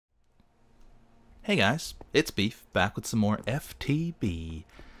Hey guys, it's Beef, back with some more FTB.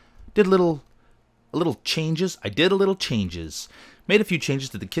 Did a little changes. I did a little changes. Made a few changes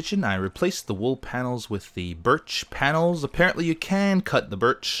to the kitchen. I replaced the wool panels with the birch panels. Apparently you can cut the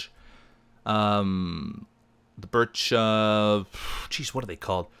birch. Geez, what are they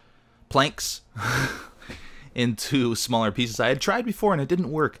called? Planks. Into smaller pieces. I had tried before and it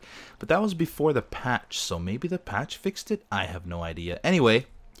didn't work. But that was before the patch, so maybe the patch fixed it? I have no idea. Anyway,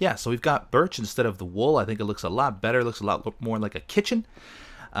 yeah, so we've got birch instead of the wool. I think it looks a lot better. It looks a lot more like a kitchen.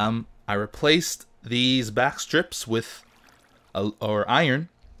 I replaced these back strips with iron.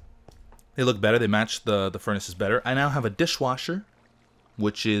 They look better. They match the furnaces better. I now have a dishwasher,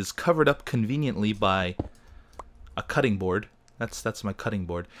 which is covered up conveniently by a cutting board. That's my cutting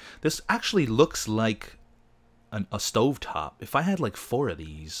board. This actually looks like a stovetop. If I had like 4 of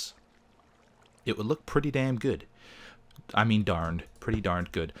these, it would look pretty damn good. I mean pretty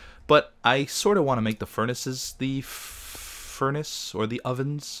darned good. But I sort of want to make the furnaces the furnace or the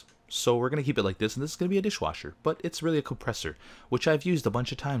ovens. So we're going to keep it like this, and this is going to be a dishwasher. But it's really a compressor, which I've used a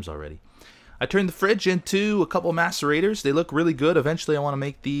bunch of times already. I turned the fridge into a couple macerators. They look really good. Eventually I want to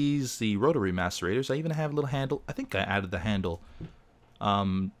make these the rotary macerators. I even have a little handle. I think I added the handle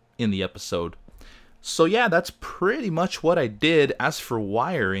in the episode. So yeah, that's pretty much what I did. As for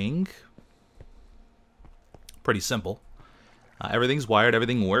wiring, pretty simple. Everything's wired,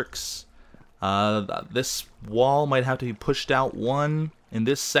 everything works. This wall might have to be pushed out one in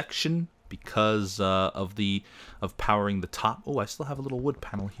this section because of powering the top. Oh, I still have a little wood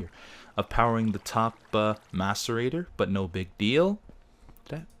panel here. Of powering the top macerator, but no big deal.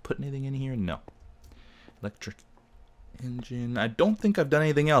 Did I put anything in here? No. Electric engine. I don't think I've done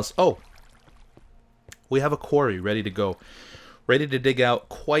anything else. Oh, we have a quarry ready to go. Ready to dig out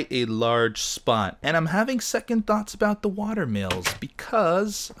quite a large spot. And I'm having second thoughts about the water mills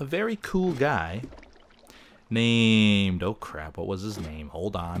because a very cool guy named... Oh crap, what was his name?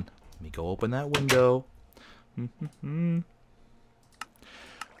 Hold on. Let me go open that window.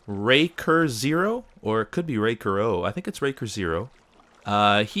 Raker Zero? Or it could be Raker O. I think it's Raker Zero.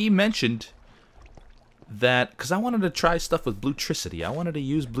 He mentioned that, because I wanted to try stuff with Blutricity. I wanted to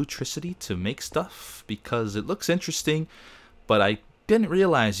use Blutricity to make stuff because it looks interesting, but I didn't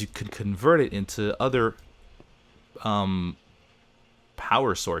realize you could convert it into other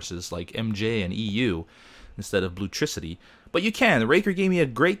power sources like MJ and EU instead of Blutricity. But you can. The Raker gave me a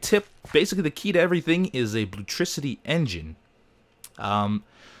great tip. Basically, the key to everything is a Blutricity engine.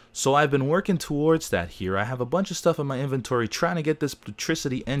 So I've been working towards that here. I have a bunch of stuff in my inventory trying to get this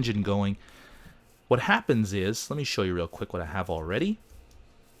Blutricity engine going. What happens is, let me show you real quick what I have already.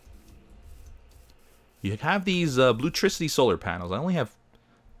 You have these Blutricity solar panels. I only have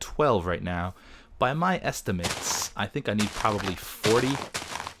 12 right now. By my estimates, I think I need probably 40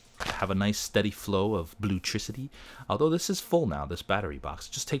 to have a nice steady flow of Blutricity. Although this is full now, this battery box.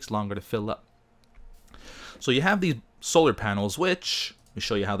 It just takes longer to fill up. So you have these solar panels, which, let me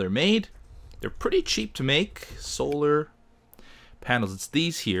show you how they're made. They're pretty cheap to make. Solar panels, it's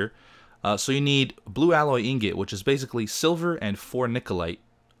these here. So you need blue alloy ingot, which is basically silver and 4 nickelite.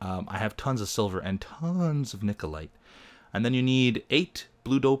 I have tons of silver and tons of nickelite. And then you need 8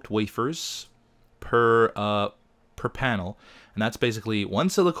 blue doped wafers per panel. And that's basically 1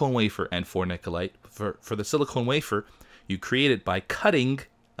 silicone wafer and 4 nickelite. For the silicone wafer, you create it by cutting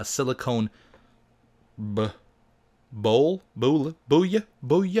a silicone booyah?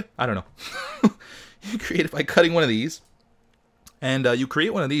 I don't know. You create it by cutting one of these. And you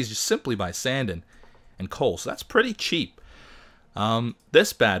create one of these just simply by sanding and coal. So that's pretty cheap.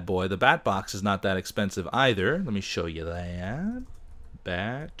 This bad boy, the bat box, is not that expensive either. Let me show you that.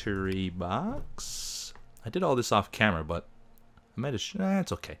 Battery box. I did all this off camera, but I might have...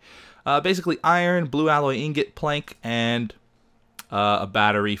 it's okay. Basically iron, blue alloy ingot, plank, and a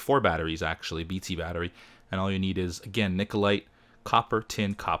battery. 4 batteries, actually. BT battery. And all you need is, again, nickelite, copper,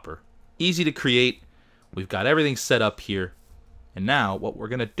 tin, copper. Easy to create. We've got everything set up here. And now what we're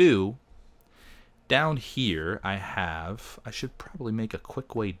going to do, down here I should probably make a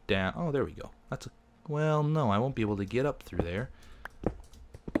quick way down. Oh, there we go. Well, no, I won't be able to get up through there.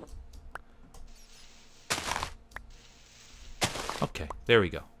 Okay, there we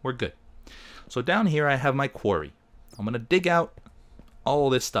go. We're good. So down here I have my quarry. I'm going to dig out all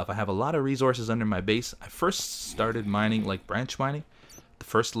this stuff. I have a lot of resources under my base. I first started mining, like branch mining. The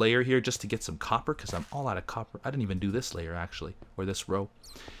first layer here just to get some copper because I'm all out of copper. I didn't even do this layer actually, or this row.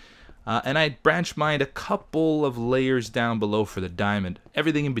 And I branch mined a couple of layers down below for the diamond.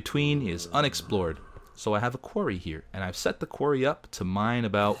 Everything in between is unexplored. So I have a quarry here, and I've set the quarry up to mine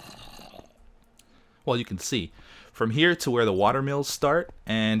about, well, you can see, from here to where the water mills start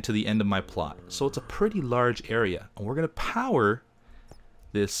and to the end of my plot. So it's a pretty large area, and we're gonna power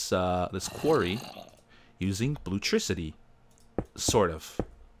this this quarry using Blutricity, sort of.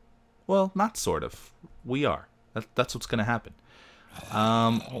 Well, not sort of. We are. That's what's gonna happen.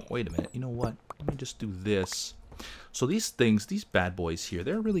 Oh, wait a minute. You know what? Let me just do this. So these things, these bad boys here,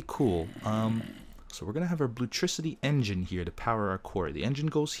 they're really cool. So we're gonna have our Blutricity engine here to power our quarry. The engine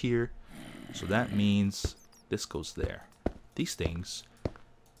goes here, so that means this goes there. These things,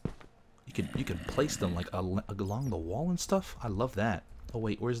 you can place them like along the wall and stuff. I love that. Oh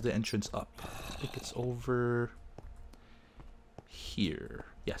wait, where's the entrance up? I think it's over here.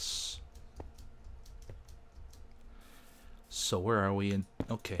 Yes. So where are we in?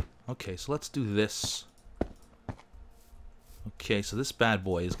 Okay, so let's do this. Okay, so this bad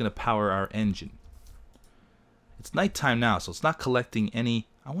boy is gonna power our engine. It's nighttime now, so it's not collecting any.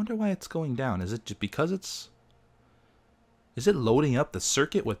 I wonder why it's going down. Is it just because it's... Is it loading up the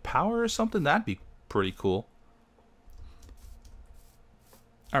circuit with power or something? That'd be pretty cool.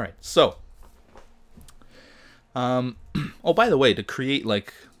 Alright, so... oh, by the way, to create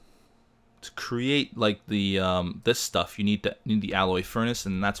like the this stuff, you need the alloy furnace,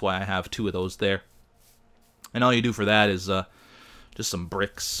 and that's why I have 2 of those there. And all you do for that is just some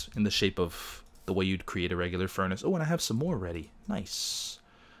bricks in the shape of the way you'd create a regular furnace. Oh, and I have some more ready. Nice.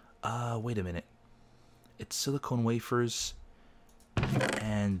 Wait a minute. It's silicone wafers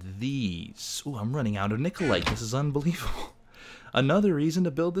and these. Ooh, I'm running out of Nicolite. This is unbelievable. Another reason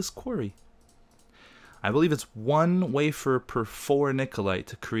to build this quarry. I believe it's 1 wafer per 4 Nicolite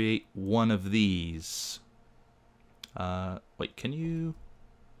to create 1 of these. Wait, can you...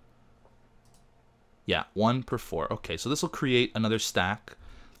 Yeah, 1 per 4. Okay, so this will create another stack.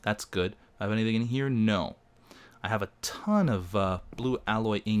 That's good. I have anything in here? No. I have a ton of blue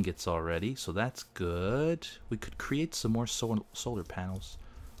alloy ingots already, so that's good. We could create some more solar panels.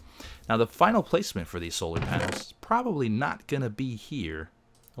 Now, the final placement for these solar panels is probably not going to be here.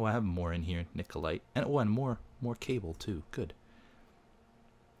 Oh, I have more in here, Nicolite. And, oh, and more cable, too. Good.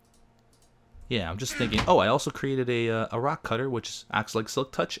 Yeah, I'm just thinking... Oh, I also created a rock cutter, which acts like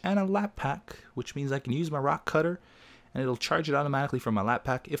Silk Touch, and a lap pack, which means I can use my rock cutter, and it'll charge it automatically from my lap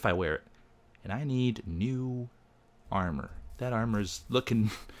pack if I wear it. And I need new armor. That armor's looking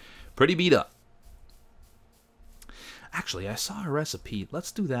pretty beat up. Actually, I saw a recipe.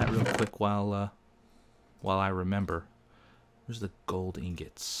 Let's do that real quick while I remember. Where's the gold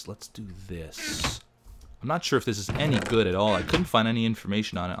ingots? Let's do this. I'm not sure if this is any good at all. I couldn't find any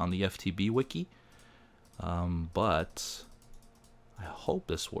information on it on the FTB wiki. But I hope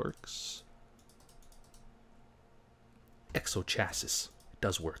this works. Exo chassis. It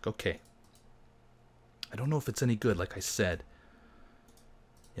does work. Okay. I don't know if it's any good, like I said.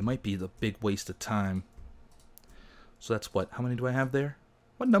 It might be the big waste of time. So that's what? How many do I have there?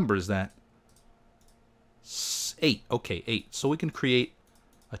 What number is that? 8. Okay, 8. So we can create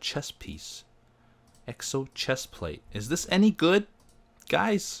a chest piece. Exo chest plate. Is this any good,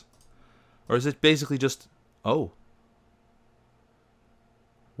 guys? Or is it basically just... Oh.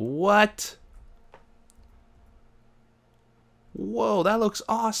 What? Whoa, that looks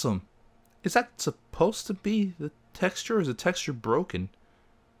awesome. Is that supposed to be the texture, or is the texture broken?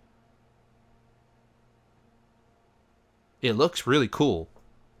 It looks really cool.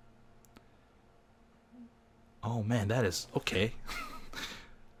 Oh man, that is okay.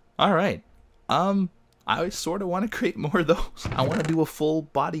 Alright. I sort of want to create more of those. I want to do a full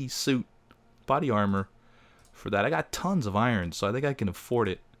body suit, body armor for that. I got tons of iron, so I think I can afford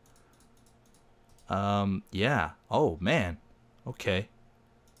it. Yeah. Oh man. Okay.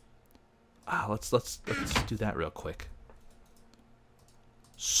 Let's do that real quick.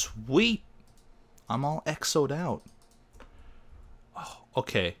 Sweet. I'm all exoed out. Oh,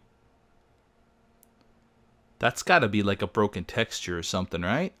 okay. That's got to be like a broken texture or something,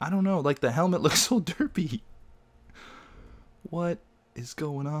 right? I don't know. Like the helmet looks so derpy. What is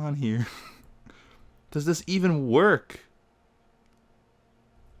going on here? Does this even work?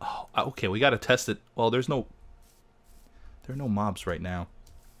 Oh, okay. We got to test it. Well, there are no mobs right now.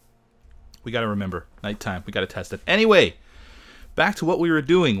 We got to remember. Nighttime. We got to test it. Anyway, back to what we were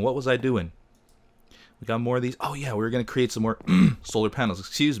doing. What was I doing? We got more of these. Oh, yeah. We were going to create some more solar panels.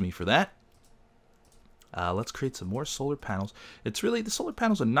 Excuse me for that. Let's create some more solar panels. It's really, the solar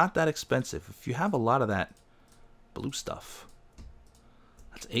panels are not that expensive. If you have a lot of that blue stuff.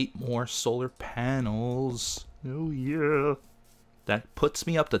 That's 8 more solar panels. Oh, yeah. That puts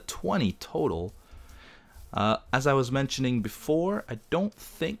me up to 20 total. As I was mentioning before, I don't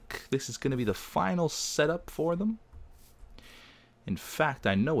think this is going to be the final setup for them. In fact,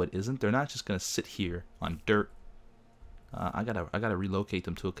 I know it isn't. They're not just going to sit here on dirt I gotta relocate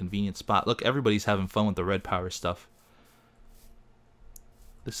them to a convenient spot. Look, everybody's having fun with the red power stuff.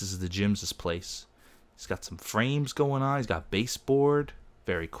 This is the Jim's place. He's got some frames going on. He's got baseboard.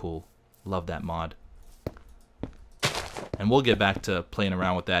 Very cool. Love that mod. And we'll get back to playing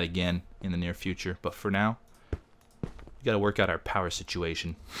around with that again in the near future. But for now, we gotta work out our power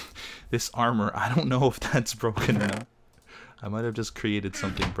situation. This armor, I don't know if that's broken or not. I might have just created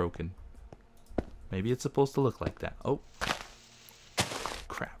something broken. Maybe it's supposed to look like that. Oh.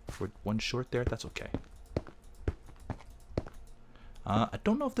 Crap. We're one short there. That's okay. I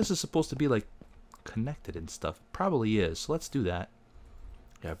don't know if this is supposed to be like connected and stuff. It probably is. So let's do that.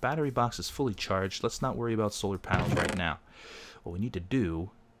 Yeah, our battery box is fully charged. Let's not worry about solar panels right now. What we need to do,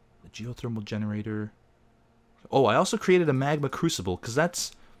 the geothermal generator. Oh, I also created a magma crucible because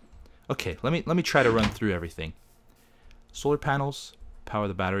that's okay. Let me try to run through everything. Solar panels power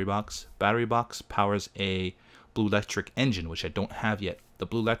the battery box. Battery box powers a blue electric engine, which I don't have yet. The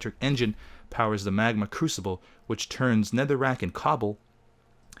blue electric engine powers the magma crucible, which turns netherrack and cobble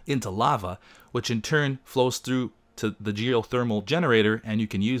into lava, which in turn flows through to the geothermal generator, and you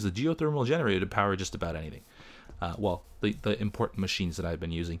can use the geothermal generator to power just about anything. Well, the important machines that I've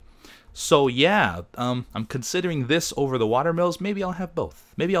been using. So yeah, I'm considering this over the water mills. Maybe I'll have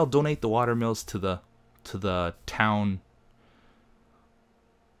both. Maybe I'll donate the water mills to the town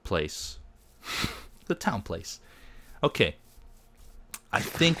place. The town place. Okay. I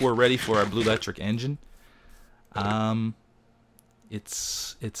think we're ready for our blue electric engine.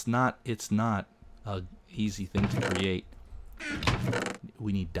 It's not a easy thing to create.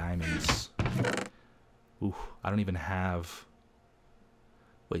 We need diamonds. Ooh, I don't even have.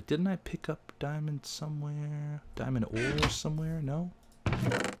 Wait, didn't I pick up diamond somewhere? Diamond ore somewhere? No.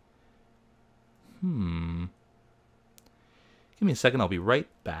 Give me a second. I'll be right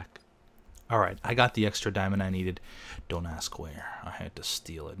back. Alright, I got the extra diamond I needed. Don't ask where. I had to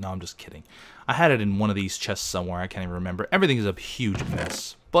steal it. No, I'm just kidding. I had it in one of these chests somewhere. I can't even remember. Everything is a huge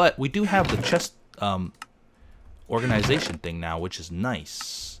mess. But we do have the chest organization thing now, which is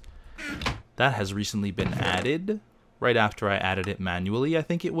nice. That has recently been added. Right after I added it manually, I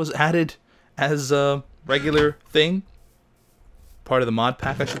think it was added as a regular thing. Part of the mod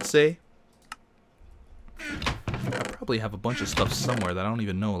pack, I should say. Probably have a bunch of stuff somewhere that I don't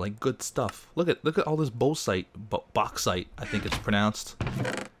even know, like good stuff. Look at all this bauxite, I think it's pronounced.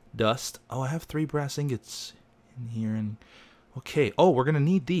 Dust. Oh, I have 3 brass ingots in here, and okay. Oh, we're gonna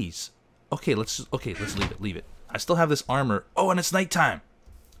need these. Okay, let's leave it. I still have this armor. Oh, and it's nighttime.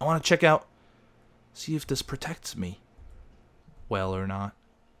 I want to check out, see if this protects me well or not.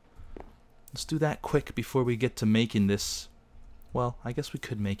 Let's do that quick before we get to making this. Well, I guess we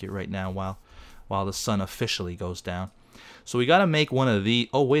could make it right now while the sun officially goes down. So we gotta make one of the.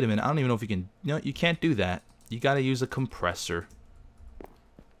 Oh, wait a minute. I don't even know if you can. No, you can't do that. You gotta use a compressor.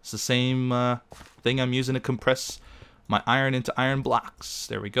 It's the same thing I'm using to compress my iron into iron blocks.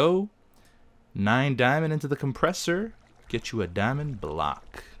 There we go. 9 diamond into the compressor. Get you a diamond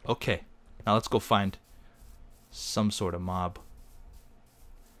block. Okay. Now let's go find some sort of mob.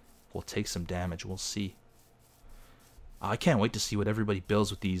 We'll take some damage. We'll see. Oh, I can't wait to see what everybody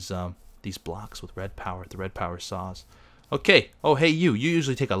builds with these blocks with red power. The red power saws. Okay. Oh, hey, you. You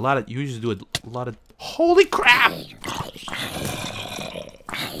usually take a lot of. You usually do a lot of. Holy crap!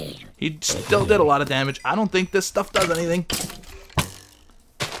 He still did a lot of damage. I don't think this stuff does anything.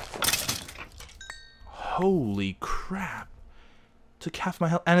 Holy crap! Took half my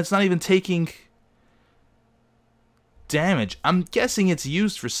health, and it's not even taking damage. I'm guessing it's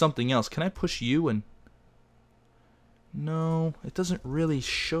used for something else. Can I push you and? No, it doesn't really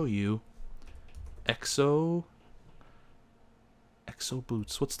show you. Exo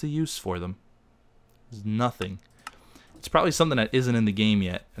boots. What's the use for them? There's nothing. It's probably something that isn't in the game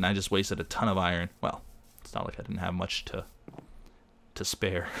yet, and I just wasted a ton of iron. Well, it's not like I didn't have much to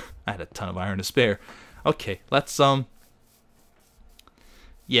spare. I had a ton of iron to spare. Okay, let's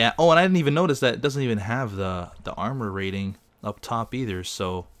yeah. Oh, and I didn't even notice that it doesn't even have the armor rating up top either.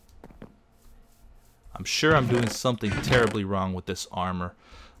 So I'm sure I'm doing something terribly wrong with this armor.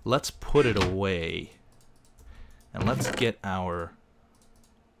 Let's put it away. And let's get our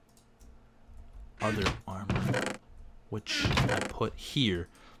other armor, which I put here.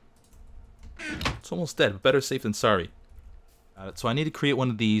 It's almost dead, but better safe than sorry. So I need to create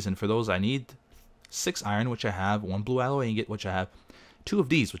one of these, and for those I need 6 iron, which I have, 1 blue alloy ingot, which I have, 2 of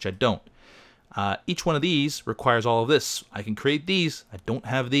these, which I don't. Each one of these requires all of this. I can create these. I don't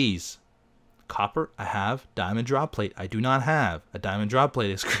have these. Copper, I have. Diamond drop plate, I do not have. A diamond drop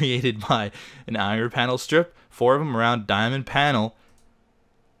plate is created by an iron panel strip, 4 of them around diamond panel,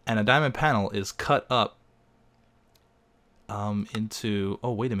 and a diamond panel is cut up into...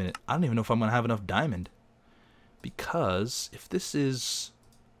 Oh, wait a minute. I don't even know if I'm going to have enough diamond. Because if this is...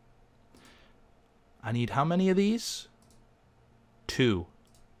 I need how many of these? 2.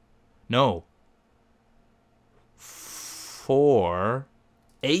 No. 4.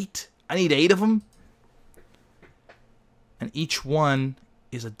 8? I need 8 of them? And each one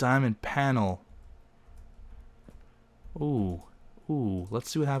is a diamond panel. Ooh. Ooh. Let's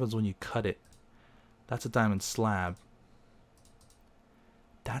see what happens when you cut it. That's a diamond slab.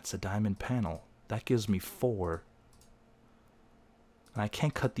 That's a diamond panel. That gives me 4. And I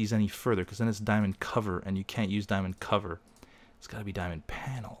can't cut these any further because then it's diamond cover and you can't use diamond cover. It's got to be diamond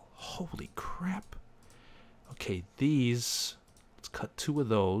panel. Holy crap. Okay, these... Let's cut 2 of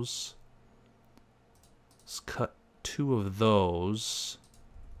those. Let's cut 2 of those.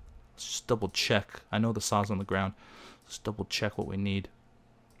 Let's just double check. I know the saw's on the ground. Let's double check what we need.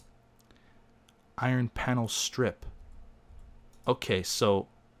 Iron panel strip. Okay, so...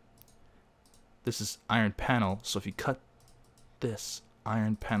 This is iron panel, so if you cut this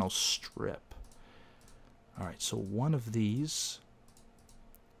iron panel strip. Alright, so one of these.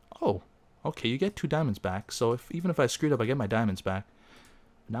 Oh, okay, you get 2 diamonds back. So even if I screwed up, I get my diamonds back.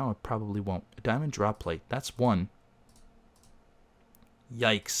 Now I probably won't. A diamond drop plate. That's 1.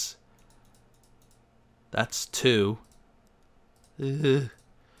 Yikes. That's 2. Ugh.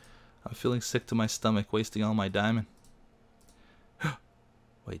 I'm feeling sick to my stomach, wasting all my diamond.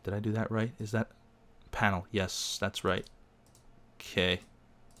 Wait, did I do that right? Is that panel? Yes, that's right. Okay.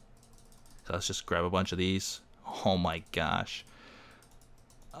 So let's just grab a bunch of these. Oh my gosh.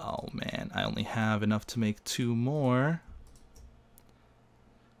 Oh man, I only have enough to make 2 more.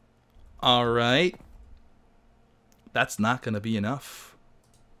 Alright. That's not going to be enough.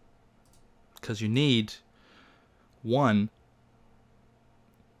 Because you need 1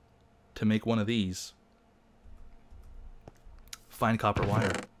 to make one of these. Fine copper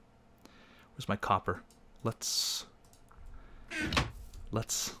wire. Where's my copper? Let's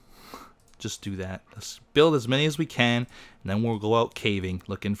just do that. Let's build as many as we can, and then we'll go out caving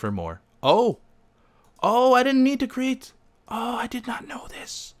looking for more. Oh! Oh, I didn't need to create... Oh, I did not know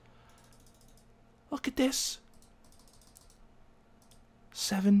this. Look at this.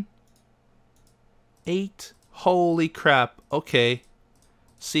 7. 8. Holy crap. Okay.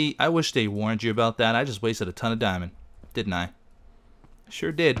 See, I wish they warned you about that. I just wasted a ton of diamond. Didn't I?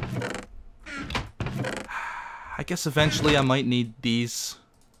 Sure did. I guess eventually I might need these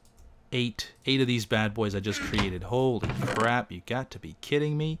 8 of these bad boys I just created. Holy crap, you got to be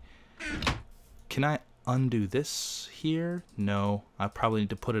kidding me. Can I undo this here? No, I probably need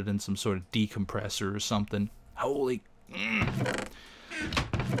to put it in some sort of decompressor or something. Holy...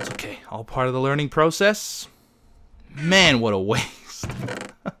 It's okay, all part of the learning process. Man, what a waste.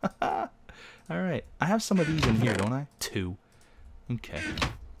 Alright, I have some of these in here, don't I? 2. Okay,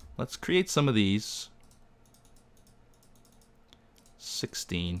 let's create some of these.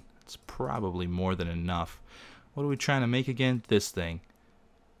 16. It's probably more than enough. What are we trying to make again? This thing.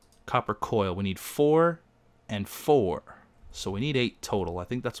 Copper coil. We need 4 and 4. So we need 8 total. I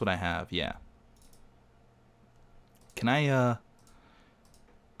think that's what I have. Yeah. Can I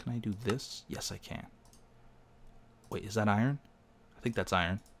do this? Yes, I can. Wait, is that iron? I think that's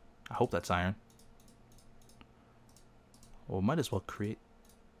iron. I hope that's iron. Well, we might as well create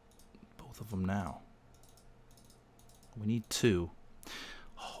both of them now. We need 2.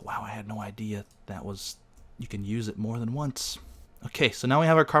 Oh, wow, I had no idea that was... You can use it more than once. Okay, so now we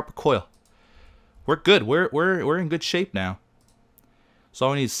have our copper coil. We're good. We're in good shape now.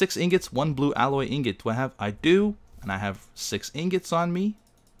 So I need 6 ingots, 1 blue alloy ingot. Do I have? I do. And I have 6 ingots on me.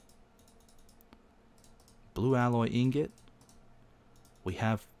 Blue alloy ingot. We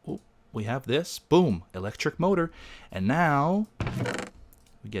have this. Boom. Electric motor. And now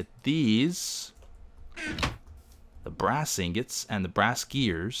we get these. The brass ingots and the brass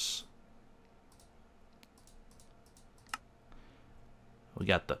gears. We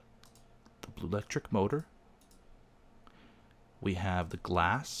got the blue electric motor. We have the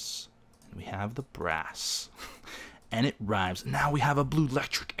glass. And we have the brass. And it rhymes. Now we have a blue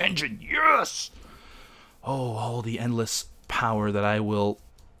electric engine. Yes! Oh, all the endless power that I will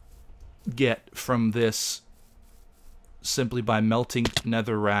get from this simply by melting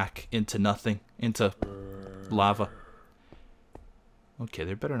netherrack into nothing. Into lava. Okay,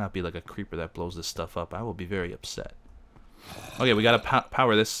 there better not be like a creeper that blows this stuff up. I will be very upset. Okay, we gotta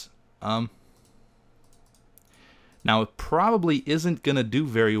power this. Now, it probably isn't gonna do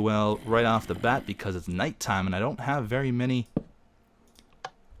very well right off the bat because it's nighttime and I don't have very many...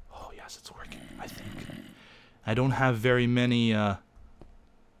 Oh, yes, it's working, I think. I don't have very many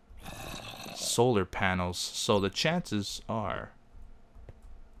solar panels, so the chances are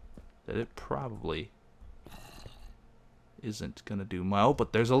that it probably isn't gonna do well.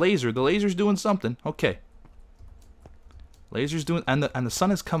 But there's a laser. The laser's doing something. Okay. Laser's doing, and the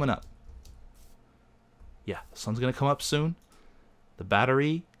sun is coming up. Yeah, the sun's gonna come up soon. The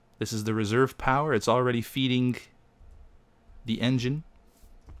battery. This is the reserve power. It's already feeding the engine.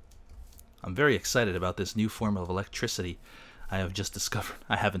 I'm very excited about this new form of electricity I have just discovered.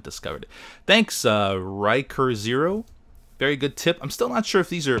 I haven't discovered it. Thanks, Riker Zero. Very good tip. I'm still not sure if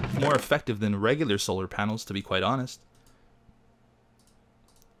these are more effective than regular solar panels, to be quite honest.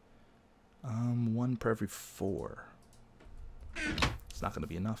 1 per every 4. It's not going to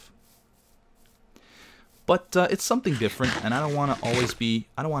be enough. But it's something different, and I don't want to always be,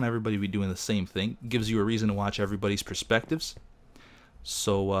 I don't want everybody to be doing the same thing. It gives you a reason to watch everybody's perspectives.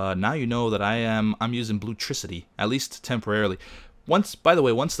 So now you know that I'm using Blutricity, at least temporarily. By the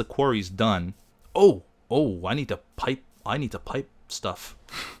way, once the quarry's done, oh, I need to pipe stuff.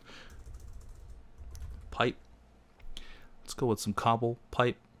 Pipe. Let's go with some cobblestone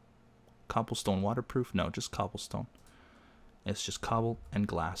waterproof? No, just cobblestone. It's just cobble and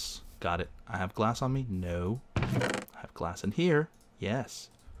glass. Got it. I have glass on me? No. I have glass in here? Yes.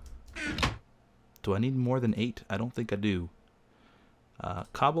 Do I need more than 8? I don't think I do.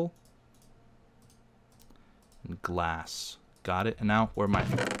 Cobble and glass. Got it. And now where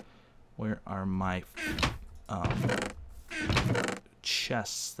are my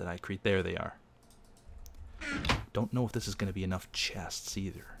chests that I create? There they are. Don't know if this is going to be enough chests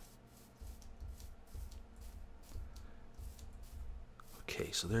either.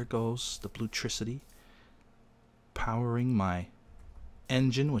 Okay, so there goes the Blutricity powering my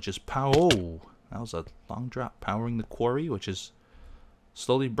engine, which is Oh, that was a long drop. Powering the quarry, which is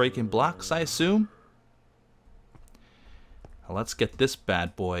slowly breaking blocks, I assume. Now let's get this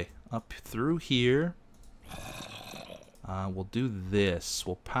bad boy up through here. We'll do this.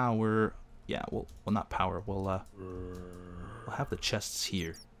 We'll power. Yeah, well, not power. We'll have the chests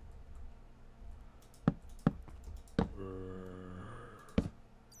here.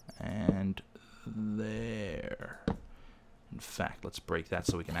 And there. In fact, let's break that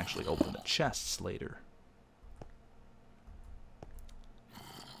so we can actually open the chests later.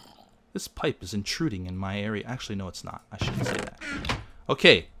 This pipe is intruding in my area. Actually, no, it's not. I shouldn't say that.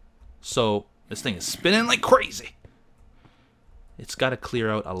 Okay, so this thing is spinning like crazy. It's got to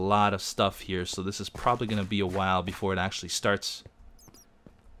clear out a lot of stuff here, so this is probably going to be a while before it actually starts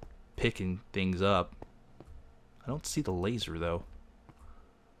picking things up. I don't see the laser, though.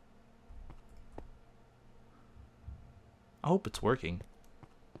 I hope it's working.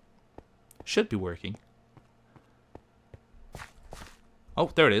 Should be working.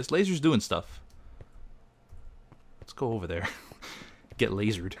 Oh, there it is. Laser's doing stuff. Let's go over there. Get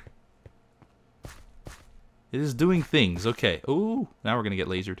lasered. It is doing things. Okay. Ooh, now we're going to get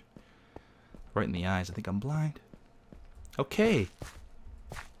lasered. Right in the eyes. I think I'm blind. Okay.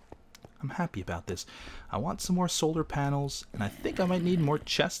 I'm happy about this. I want some more solar panels, and I think I might need more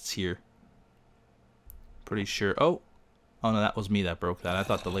chests here. Pretty sure. Oh no, that was me that broke that. I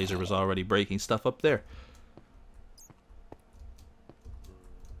thought the laser was already breaking stuff up there.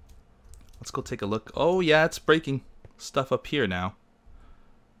 Let's go take a look. Oh yeah, it's breaking stuff up here now.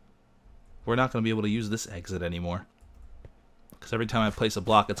 We're not going to be able to use this exit anymore, because every time I place a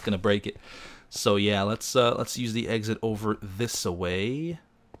block, it's going to break it. So yeah, let's use the exit over this way.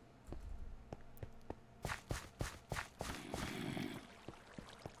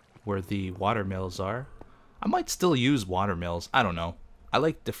 Where the water mills are. I might still use water mills. I don't know. I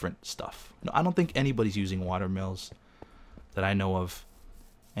like different stuff. No, I don't think anybody's using water mills that I know of.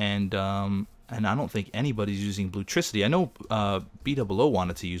 And I don't think anybody's using Blutricity. I know B00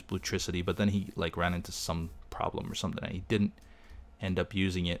 wanted to use Blutricity, but then he like ran into some problem or something, and he didn't end up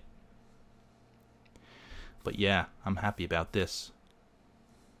using it. But yeah, I'm happy about this.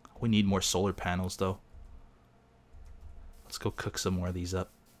 We need more solar panels, though. Let's go cook some more of these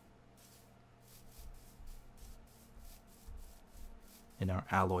up in our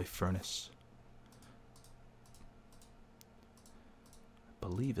alloy furnace. I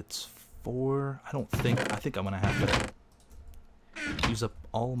believe it's 4. I think I'm gonna have to use up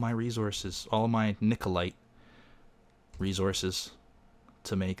all my resources, all my Nicolite resources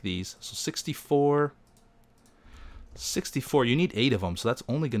to make these. So 64. You need 8 of them, so that's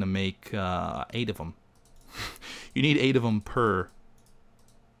only gonna make 8 of them. You need 8 of them per.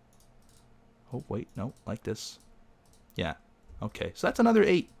 Oh wait, no, like this. Yeah. Okay, so that's another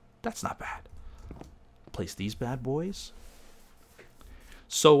 8. That's not bad. Place these bad boys.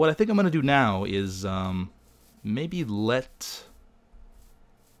 So what I think I'm going to do now is maybe let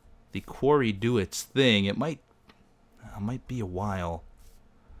the quarry do its thing. It might be a while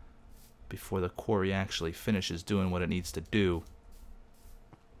before the quarry actually finishes doing what it needs to do.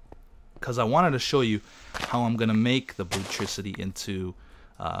 Because I wanted to show you how I'm gonna make the Blutricity into,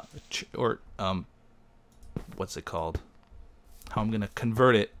 what's it called? How I'm gonna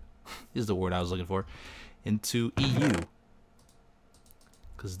convert it is the word I was looking for, into EU.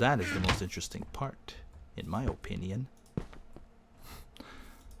 Because that is the most interesting part, in my opinion.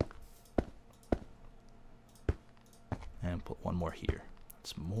 And put one more here.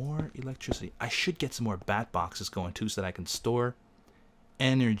 It's more electricity. I should get some more bat boxes going too, so that I can store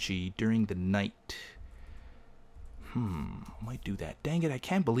energy during the night. I might do that. Dang it, I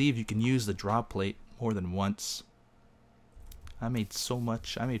can't believe you can use the drop plate more than once. I made so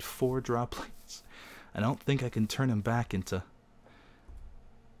much. I made 4 drop plates. I don't think I can turn them back into...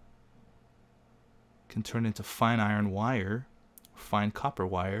 Can turn into fine iron wire. Fine copper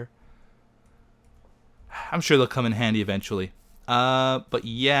wire. I'm sure they'll come in handy eventually. But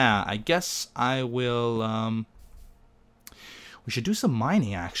yeah, I guess I will... We should do some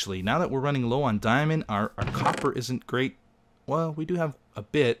mining, actually. Now that we're running low on diamond, our copper isn't great. Well, we do have a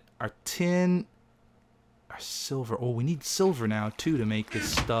bit. Our tin, our silver. Oh, we need silver now, too, to make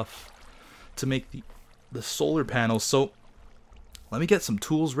this stuff. To make the solar panels. So, let me get some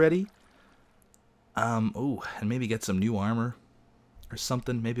tools ready. Oh, and maybe get some new armor or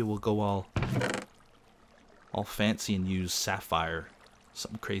something. Maybe we'll go all fancy and use sapphire.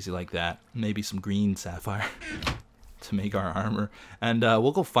 Something crazy like that. Maybe some green sapphire. To make our armor, and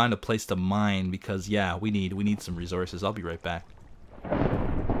we'll go find a place to mine because yeah, we need some resources. I'll be right back.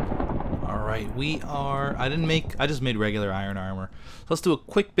 All right, I just made regular iron armor. So let's do a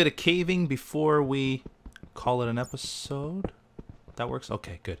quick bit of caving before we call it an episode. That works.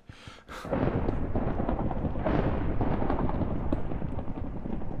 Okay, good.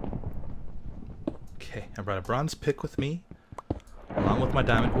 Okay, I brought a bronze pick with me, along with my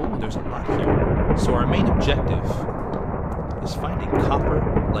diamond. Oh, there's a lot here. So our main objective is finding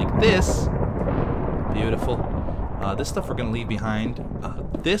copper like this. Beautiful. This stuff we're gonna leave behind.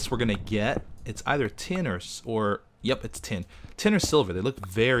 This we're gonna get. It's either tin or yep, it's tin. Tin or silver. They look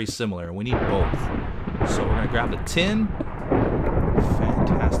very similar, and we need both. So we're gonna grab the tin.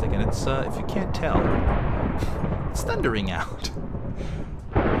 Fantastic, and it's if you can't tell, it's thundering out.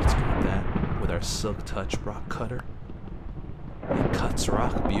 Let's grab that with our Silk Touch rock cutter. It cuts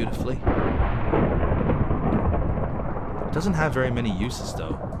rock beautifully. Doesn't have very many uses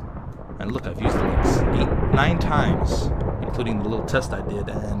though. And look, I've used it like 9 times, including the little test I did,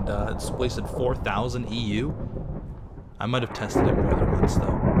 and it's wasted 4,000 EU. I might have tested it more than once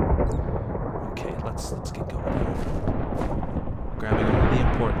though. Okay, let's get going here. Grabbing all the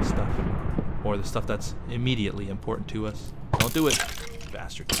important stuff, or the stuff that's immediately important to us. Don't do it,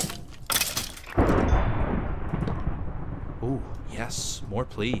 bastard. Ooh, yes, more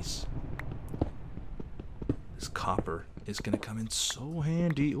please. This copper is gonna come in so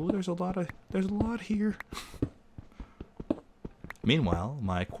handy. Oh, there's a lot here. Meanwhile,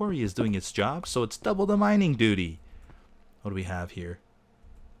 my quarry is doing its job, so it's double the mining duty. What do we have here?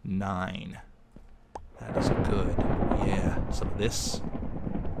 9. That is good. Yeah, some of this.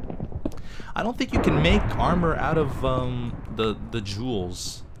 I don't think you can make armor out of the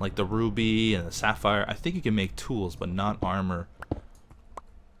jewels, like the ruby and the sapphire. I think you can make tools, but not armor.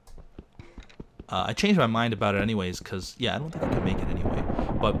 I changed my mind about it anyways, because, yeah, I don't think I can make it anyway.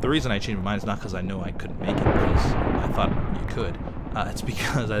 But the reason I changed my mind is not because I know I couldn't make it, because I thought you could. It's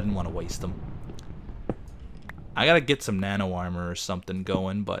because I didn't want to waste them. I gotta get some nano armor or something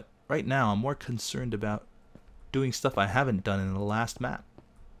going, but right now I'm more concerned about doing stuff I haven't done in the last map.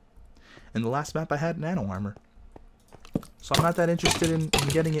 In the last map I had nano armor. So I'm not that interested in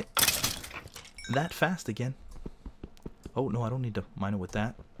getting it that fast again. Oh, no, I don't need to mine it with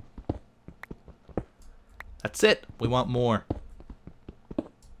that. That's it. We want more.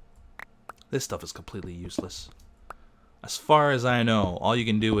 This stuff is completely useless. As far as I know, all you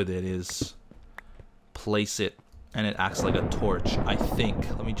can do with it is place it, and it acts like a torch, I think.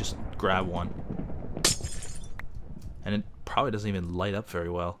 Let me just grab one. And it probably doesn't even light up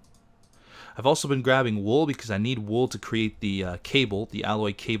very well. I've also been grabbing wool because I need wool to create the cable, the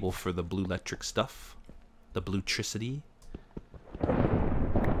alloy cable for the blue electric stuff. The Blutricity.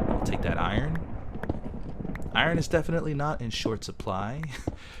 I'll take that iron. Iron is definitely not in short supply,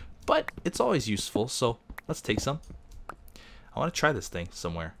 but it's always useful, so let's take some. I want to try this thing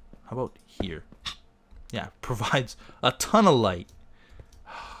somewhere. How about here? Yeah, it provides a ton of light.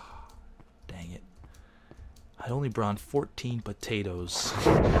 Dang it. I only brought 14 potatoes.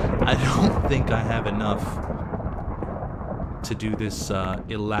 I don't think I have enough to do this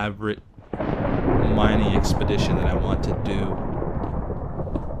elaborate mining expedition that I want to do.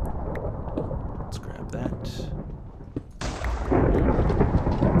 Let's grab that.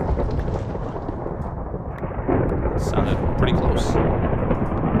 Sounded pretty close.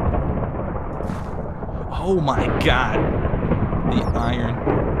 Oh my god! The iron.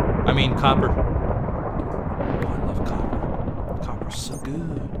 I mean copper. Oh, I love copper. Copper's so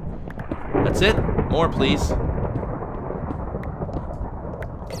good. That's it? More, please.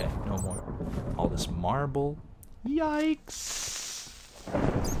 Okay, no more. All this marble. Yikes!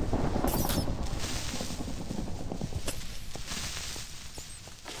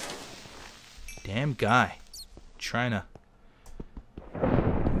 Damn guy. Trying to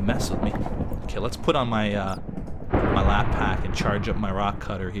mess with me. Okay, let's put on my my lap pack and charge up my rock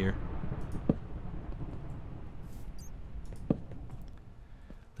cutter here.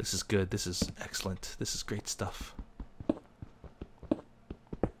 This is good. This is excellent. This is great stuff.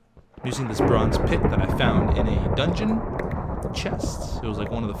 I'm using this bronze pick that I found in a dungeon chest. It was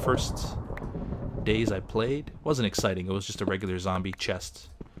like one of the first days I played. It wasn't exciting. It was just a regular zombie chest.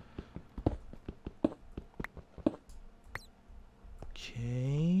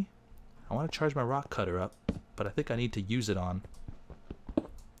 Okay. I want to charge my rock cutter up, but I think I need to use it on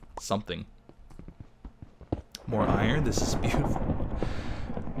something. More iron. This is beautiful.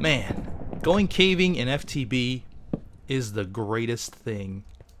 Man, going caving in FTB is the greatest thing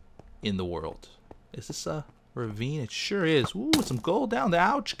in the world. Is this a ravine? It sure is. Ooh, some gold down the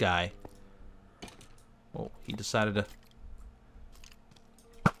ouch guy. Oh, he decided to...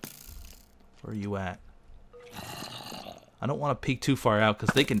 Where are you at? I don't want to peek too far out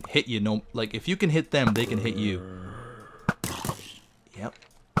because they can hit you. No, like if you can hit them, they can hit you. Yep.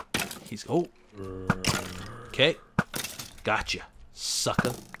 He's... Oh. Okay. Gotcha.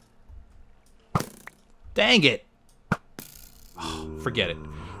 Sucker. Dang it. Oh, forget it.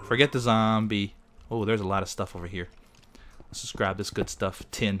 Forget the zombie. Oh, there's a lot of stuff over here. Let's just grab this good stuff.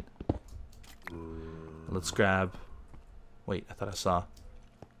 Tin. Let's grab... Wait, I thought I saw...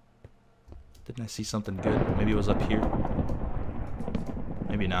 Didn't I see something good? Maybe it was up here.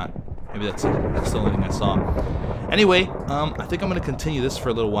 Maybe not. Maybe that's the only thing I saw. Anyway, I think I'm going to continue this for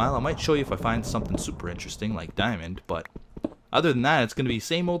a little while. I might show you if I find something super interesting like diamond, but other than that, it's going to be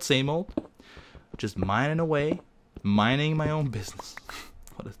same old, same old. Just mining away, minding my own business.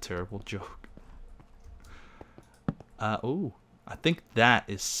 What a terrible joke. Oh, I think that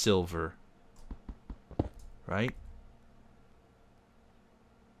is silver. Right?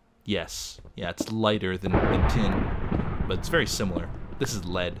 Yes. Yeah, it's lighter than tin, but it's very similar. This is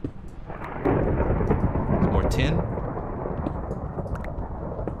lead. More tin.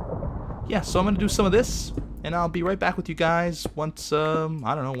 Yeah, so I'm going to do some of this, and I'll be right back with you guys once, I don't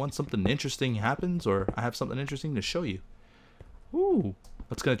know, once something interesting happens, or I have something interesting to show you. Ooh.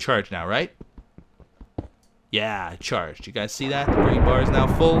 It's going to charge now, right? Yeah, it charged. You guys see that? The green bar is now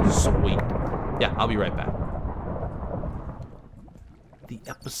full. Sweet. Yeah, I'll be right back. The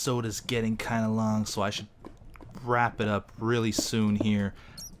episode is getting kind of long, so I should wrap it up really soon here.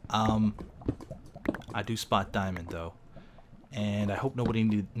 I do spot diamond, though. And I hope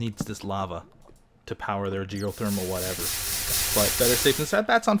nobody needs this lava to power their geothermal whatever. But better safe than sorry.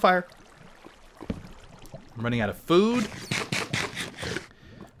 That's on fire. I'm running out of food.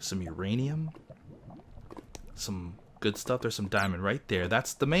 Some uranium. Some good stuff. There's some diamond right there.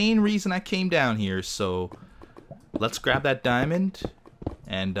 That's the main reason I came down here. So let's grab that diamond.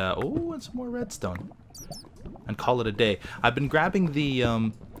 And, oh, and some more redstone. And call it a day. I've been grabbing the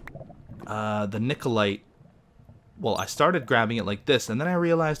Nicolite. Well, I started grabbing it like this, and then I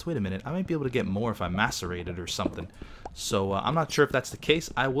realized, wait a minute, I might be able to get more if I macerate it or something. So, I'm not sure if that's the case.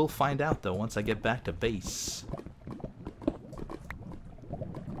 I will find out, though, once I get back to base.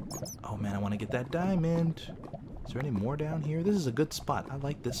 Oh, man, I want to get that diamond. Is there any more down here? This is a good spot. I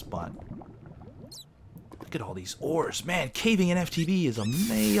like this spot. Look at all these ores. Man, caving in FTB is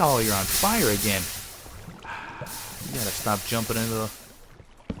amazing. Oh, you're on fire again. You gotta stop jumping into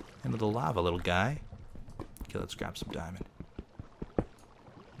the lava, little guy. Okay, let's grab some diamond.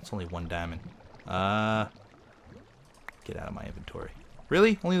 It's only one diamond. Get out of my inventory.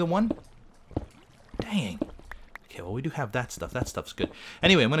 Really? Only the one? Dang. Okay, well, we do have that stuff. That stuff's good.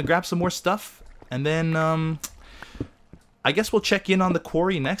 Anyway, I'm gonna grab some more stuff, and then, I guess we'll check in on the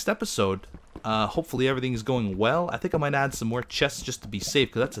quarry next episode. Hopefully everything's going well. I think I might add some more chests just to be safe,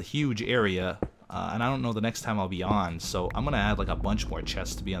 because that's a huge area. And I don't know the next time I'll be on, so I'm going to add like a bunch more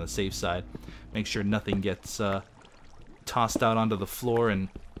chests to be on the safe side. Make sure nothing gets tossed out onto the floor and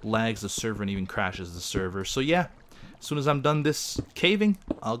lags the server and even crashes the server. So yeah, as soon as I'm done this caving,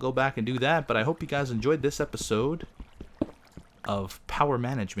 I'll go back and do that. But I hope you guys enjoyed this episode. of power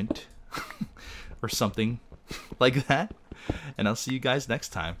management or something like that. And I'll see you guys next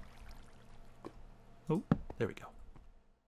time. Oh, there we go.